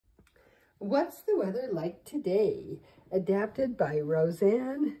What's the weather like today? Adapted by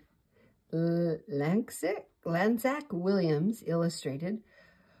Roxanne, Lanczak Williams, illustrated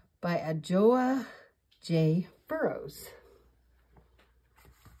by Adjoa J. Burrows.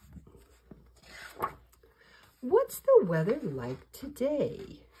 What's the weather like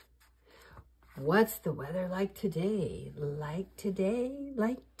today? What's the weather like today? Like today,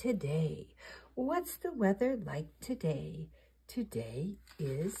 like today. What's the weather like today? Today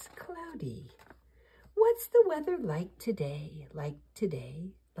is cloudy. What's the weather like today? Like today,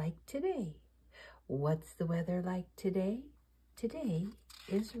 like today. What's the weather like today? Today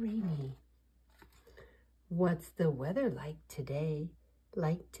is rainy. What's the weather like today?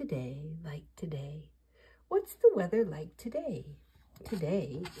 Like today, like today. What's the weather like today?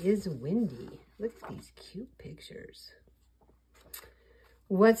 Today is windy. Look at these cute pictures.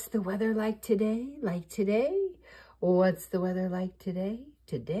 What's the weather like today? Like today? What's the weather like today?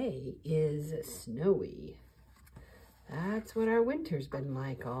 Today is snowy. That's what our winter's been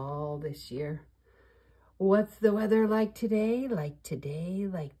like all this year. What's the weather like today? Like today,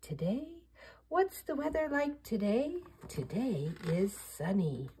 like today? What's the weather like today? Today is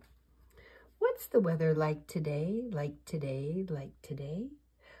sunny. What's the weather like today? Like today, like today?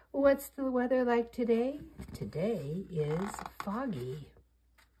 What's the weather like today? Today is foggy.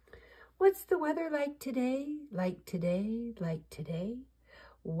 What's the weather like today? Like today, like today?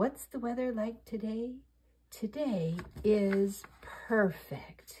 What's the weather like today? Today is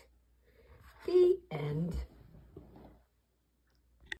perfect. The end.